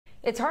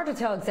It's hard to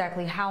tell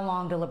exactly how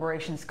long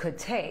deliberations could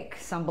take.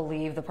 Some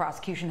believe the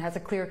prosecution has a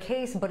clear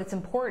case, but it's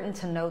important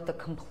to note the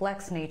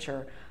complex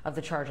nature of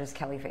the charges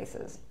Kelly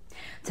faces.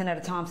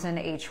 Tinnetta Thompson,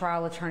 a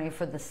trial attorney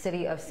for the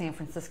City of San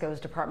Francisco's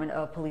Department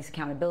of Police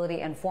Accountability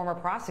and former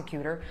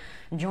prosecutor,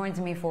 joins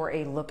me for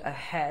a look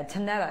ahead.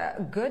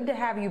 Tinnetta, good to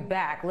have you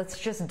back. Let's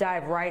just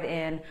dive right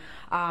in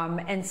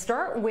and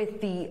start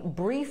with the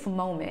brief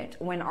moment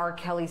when R.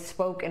 Kelly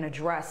spoke and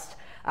addressed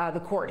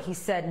the court. He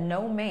said,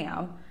 "No,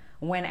 ma'am,"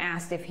 when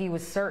asked if he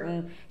was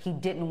certain he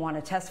didn't want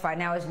to testify.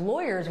 Now, as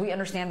lawyers, we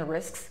understand the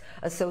risks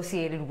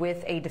associated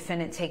with a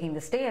defendant taking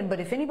the stand,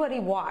 but if anybody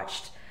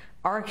watched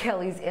R.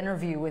 Kelly's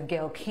interview with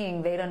Gayle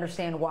King, they'd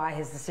understand why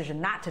his decision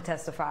not to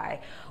testify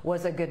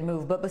was a good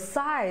move. But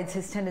besides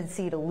his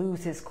tendency to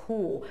lose his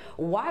cool,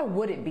 why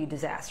would it be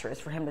disastrous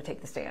for him to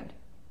take the stand?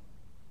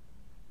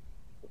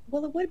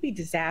 Well, it would be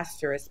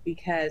disastrous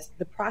because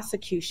the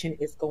prosecution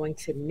is going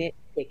to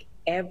nitpick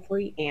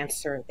every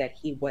answer that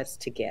he was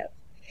to give.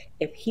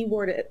 If he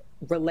were to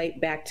relate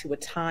back to a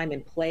time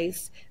and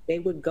place, they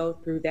would go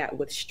through that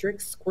with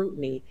strict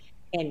scrutiny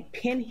and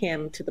pin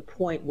him to the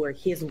point where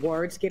his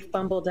words get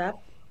fumbled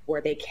up,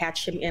 where they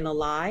catch him in a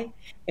lie,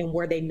 and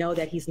where they know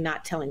that he's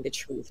not telling the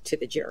truth to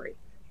the jury.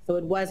 So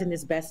it was in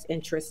his best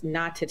interest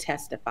not to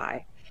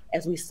testify.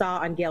 As we saw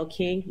on Gayle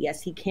King,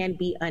 yes, he can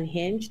be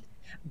unhinged,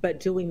 but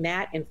doing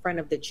that in front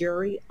of the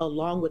jury,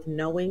 along with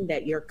knowing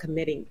that you're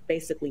committing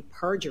basically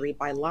perjury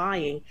by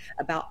lying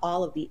about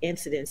all of the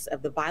incidents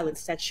of the violent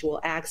sexual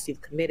acts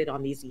you've committed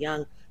on these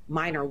young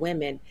minor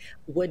women,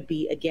 would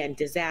be, again,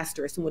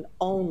 disastrous and would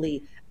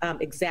only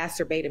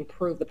exacerbate and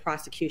prove the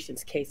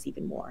prosecution's case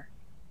even more.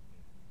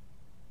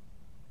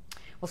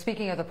 Well,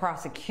 speaking of the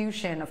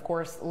prosecution, of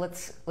course,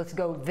 let's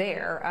go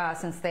there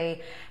since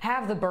they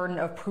have the burden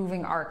of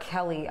proving R.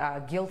 Kelly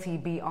guilty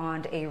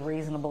beyond a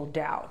reasonable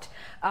doubt.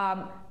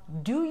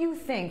 Do you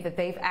think that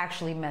they've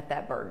actually met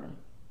that burden?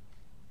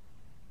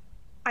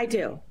 I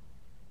do.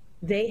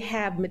 They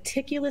have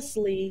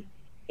meticulously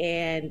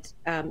and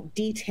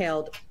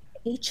detailed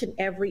each and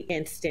every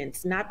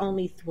instance, not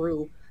only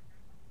through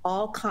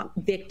all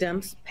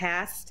victims,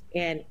 past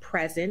and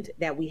present,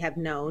 that we have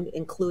known,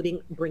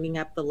 including bringing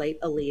up the late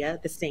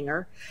Aaliyah, the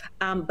singer,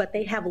 but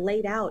they have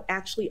laid out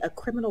actually a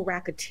criminal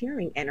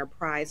racketeering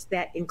enterprise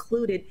that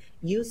included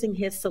using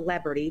his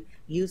celebrity,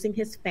 using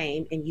his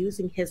fame, and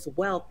using his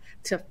wealth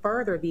to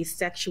further these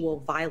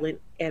sexual,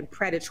 violent, and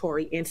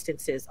predatory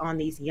instances on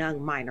these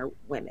young minor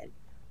women.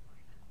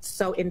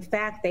 So in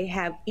fact, they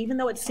have, even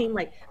though it seemed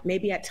like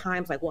maybe at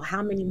times like, well,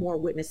 how many more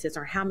witnesses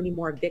or how many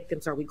more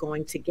victims are we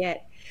going to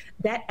get?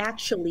 That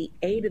actually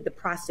aided the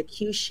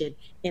prosecution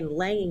in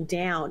laying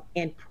down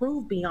and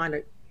prove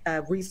beyond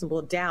a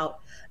reasonable doubt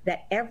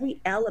that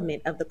every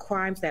element of the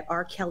crimes that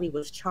R. Kelly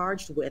was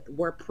charged with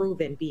were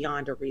proven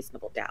beyond a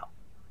reasonable doubt.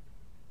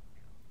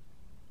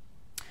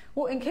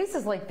 Well, in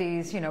cases like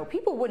these,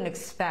 people wouldn't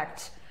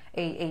expect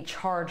a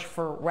charge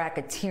for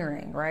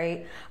racketeering,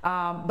 right?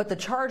 But the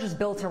charge is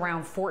built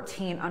around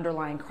 14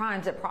 underlying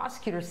crimes that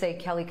prosecutors say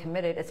Kelly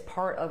committed as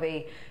part of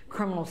a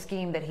criminal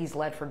scheme that he's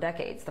led for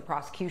decades. The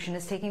prosecution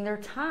is taking their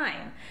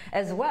time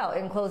as well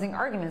in closing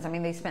arguments. I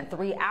mean, they spent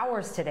 3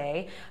 hours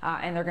today,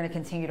 and they're going to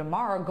continue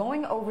tomorrow,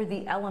 going over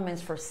the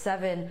elements for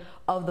 7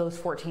 of those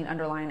 14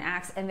 underlying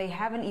acts, and they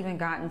haven't even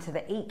gotten to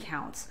the 8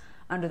 counts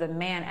under the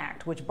Mann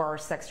Act, which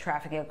bars sex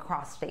trafficking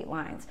across state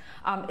lines.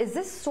 Is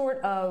this sort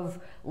of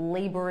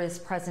laborious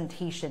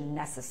presentation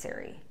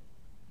necessary?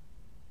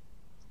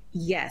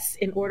 Yes,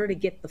 in order to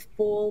get the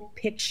full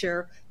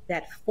picture,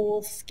 that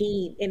full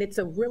scheme. And it's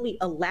a really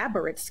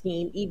elaborate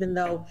scheme, even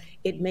though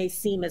it may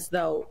seem as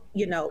though,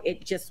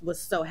 it just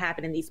was so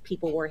happening. These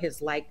people were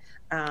his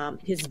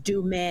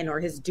due men or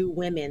his due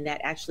women that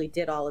actually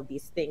did all of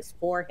these things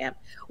for him.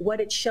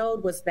 What it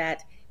showed was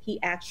that he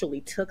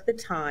actually took the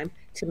time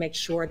to make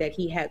sure that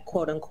he had,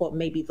 quote unquote,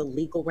 maybe the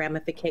legal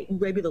ramification,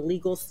 maybe the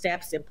legal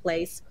steps in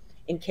place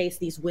in case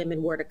these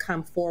women were to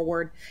come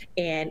forward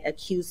and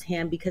accuse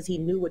him, because he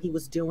knew what he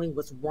was doing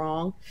was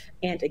wrong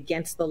and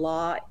against the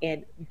law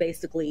and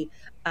basically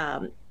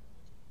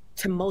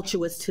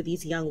tumultuous to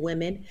these young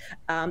women.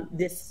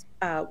 This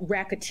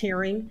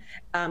racketeering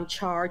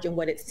charge and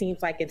what it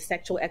seems like in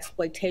sexual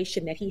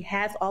exploitation, that he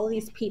has all of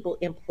these people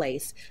in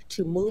place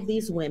to move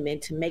these women,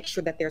 to make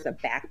sure that there's a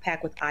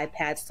backpack with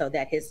iPads so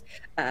that his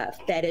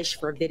fetish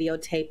for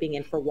videotaping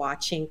and for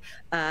watching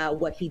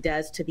what he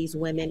does to these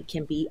women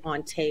can be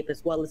on tape,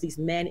 as well as these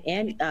men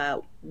and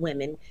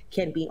women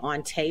can be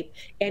on tape.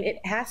 And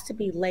it has to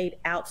be laid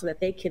out so that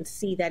they can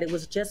see that it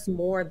was just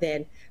more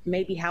than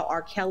maybe how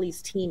R.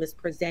 Kelly's team is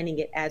presenting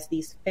it, as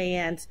these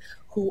fans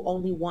who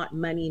only want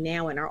money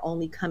now and are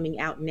only coming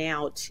out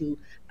now to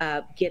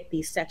get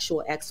these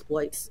sexual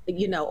exploits,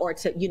 or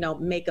to,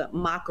 make a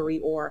mockery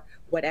or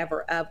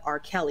whatever of R.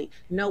 Kelly.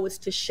 No, it's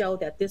to show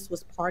that this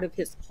was part of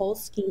his whole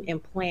scheme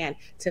and plan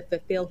to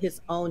fulfill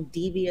his own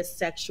devious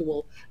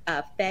sexual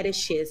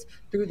fetishes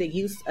through the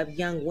use of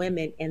young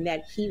women, and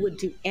that he would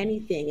do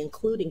anything,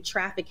 including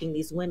trafficking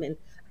these women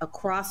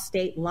across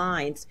state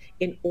lines,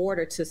 in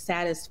order to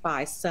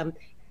satisfy some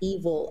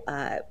evil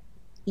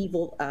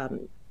evil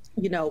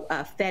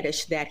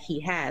fetish that he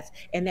has,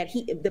 and that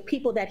the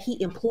people that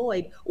he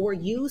employed were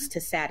used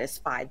to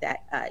satisfy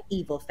that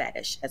evil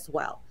fetish as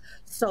well.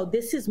 So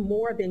this is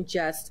more than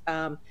just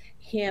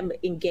him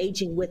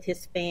engaging with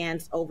his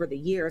fans over the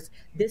years.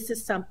 This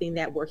is something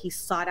that where he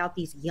sought out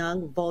these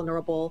young,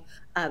 vulnerable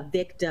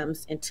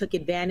victims and took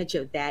advantage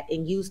of that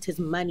and used his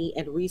money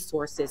and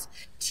resources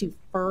to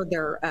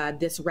further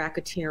this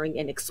racketeering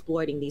and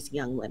exploiting these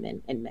young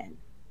women and men.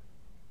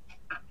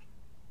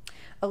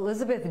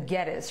 Elizabeth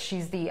Geddes,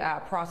 she's the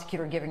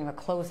prosecutor giving the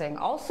closing,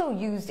 also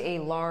used a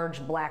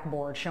large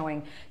blackboard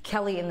showing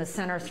Kelly in the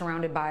center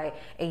surrounded by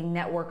a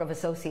network of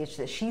associates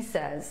that she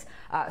says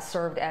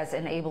served as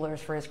enablers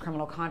for his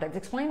criminal conduct.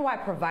 Explain why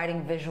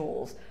providing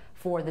visuals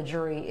for the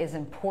jury is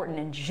important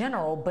in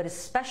general, but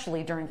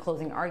especially during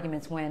closing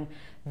arguments when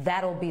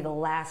that'll be the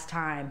last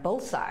time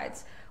both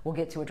sides will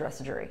get to address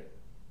the jury.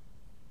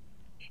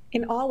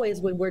 And always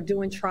when we're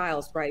doing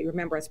trials, right,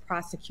 remember as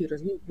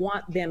prosecutors,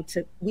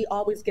 we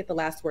always get the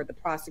last word, the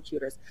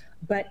prosecutors.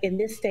 But in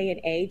this day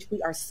and age,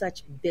 we are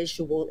such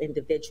visual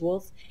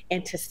individuals.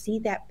 And to see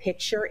that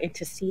picture and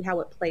to see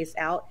how it plays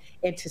out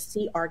and to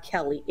see R.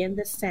 Kelly in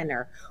the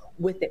center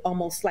with it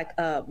almost like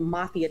a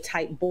mafia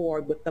type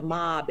board with the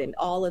mob and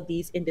all of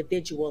these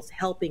individuals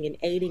helping and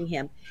aiding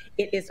him,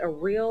 it is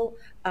real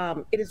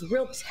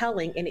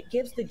telling, and it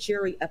gives the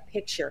jury a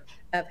picture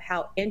of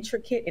how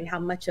intricate and how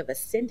much of a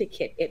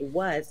syndicate it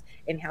was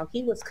and how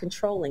he was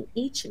controlling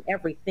each and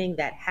everything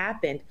that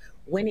happened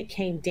when it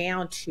came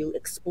down to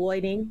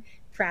exploiting,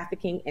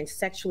 trafficking, and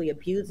sexually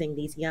abusing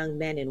these young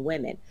men and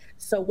women.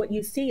 So what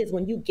you see is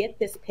when you get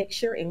this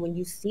picture and when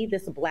you see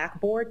this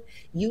blackboard,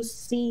 you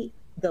see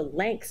the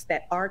lengths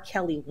that R.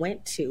 Kelly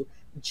went to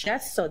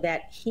just so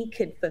that he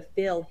could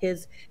fulfill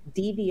his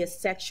devious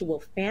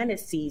sexual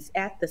fantasies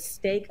at the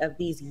stake of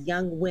these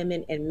young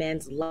women and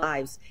men's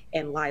lives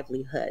and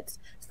livelihoods.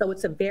 So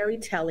it's a very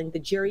telling. The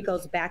jury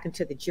goes back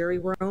into the jury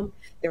room.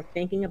 They're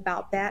thinking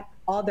about that.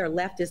 All they're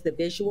left is the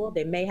visual.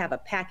 They may have a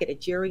packet of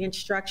jury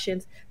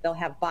instructions. They'll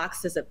have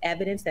boxes of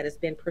evidence that has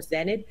been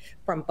presented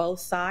from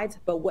both sides.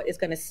 But what is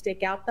going to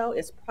stick out, though,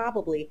 is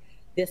probably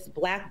this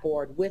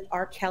blackboard with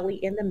R. Kelly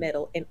in the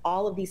middle and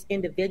all of these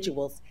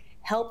individuals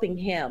helping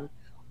him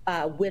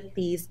with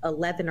these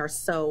 11 or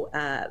so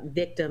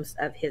victims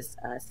of his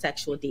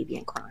sexual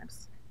deviant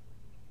crimes.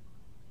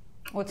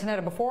 Well,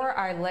 Tinnetta, before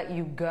I let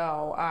you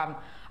go,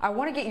 I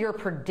want to get your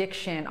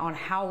prediction on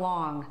how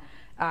long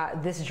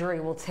this jury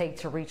will take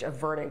to reach a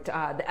verdict.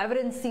 The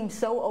evidence seems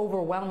so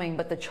overwhelming,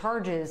 but the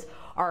charges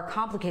are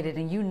complicated,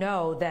 and you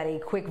know that a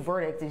quick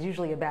verdict is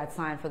usually a bad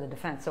sign for the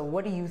defense. So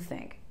what do you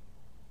think?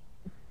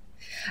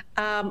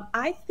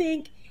 I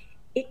think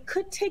it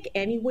could take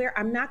anywhere.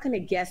 I'm not going to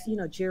guess,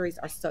 juries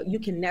are so, you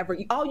can never,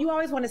 you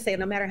always want to say,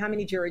 no matter how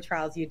many jury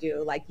trials you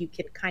do, like you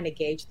can kind of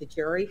gauge the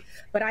jury.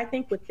 But I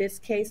think with this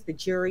case, the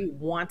jury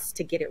wants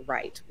to get it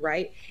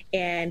right?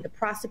 And the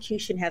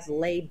prosecution has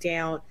laid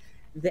down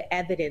the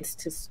evidence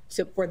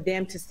for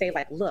them to say,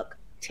 like, look,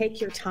 take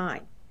your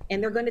time.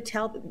 And they're going to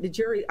tell the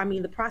jury,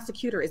 the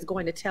prosecutor is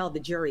going to tell the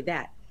jury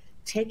that,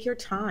 take your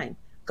time.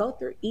 Go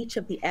through each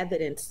of the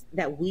evidence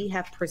that we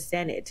have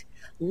presented.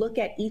 Look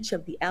at each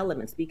of the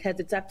elements, because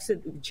it's up to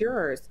the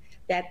jurors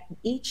that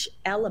each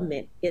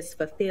element is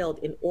fulfilled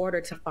in order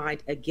to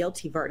find a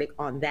guilty verdict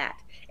on that.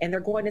 And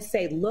they're going to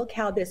say, look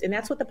how this, and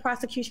that's what the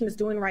prosecution is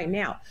doing right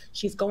now.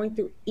 She's going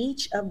through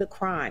each of the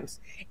crimes,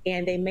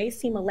 and they may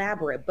seem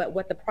elaborate, but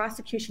what the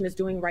prosecution is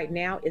doing right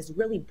now is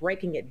really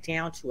breaking it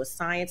down to a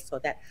science so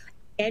that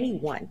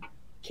anyone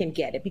can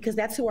get it, because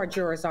that's who our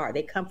jurors are.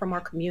 They come from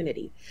our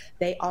community.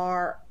 They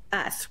are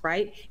us,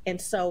 right?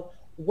 And so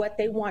what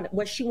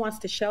she wants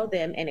to show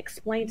them and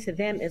explain to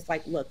them is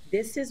like, look,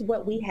 this is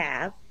what we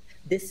have.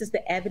 This is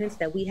the evidence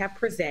that we have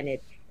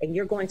presented, and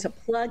you're going to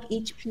plug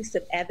each piece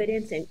of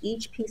evidence, and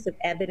each piece of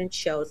evidence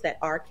shows that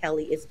R.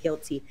 Kelly is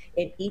guilty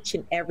in each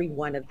and every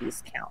one of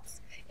these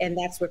counts. And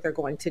that's what they're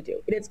going to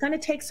do. And it's going to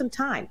take some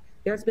time.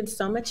 There's been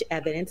so much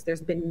evidence.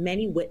 There's been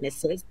many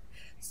witnesses.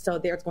 So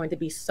there's going to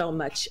be so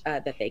much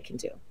that they can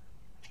do.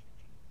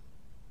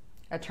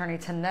 Attorney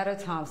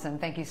Tinnetta Thompson,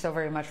 thank you so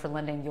very much for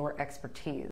lending your expertise.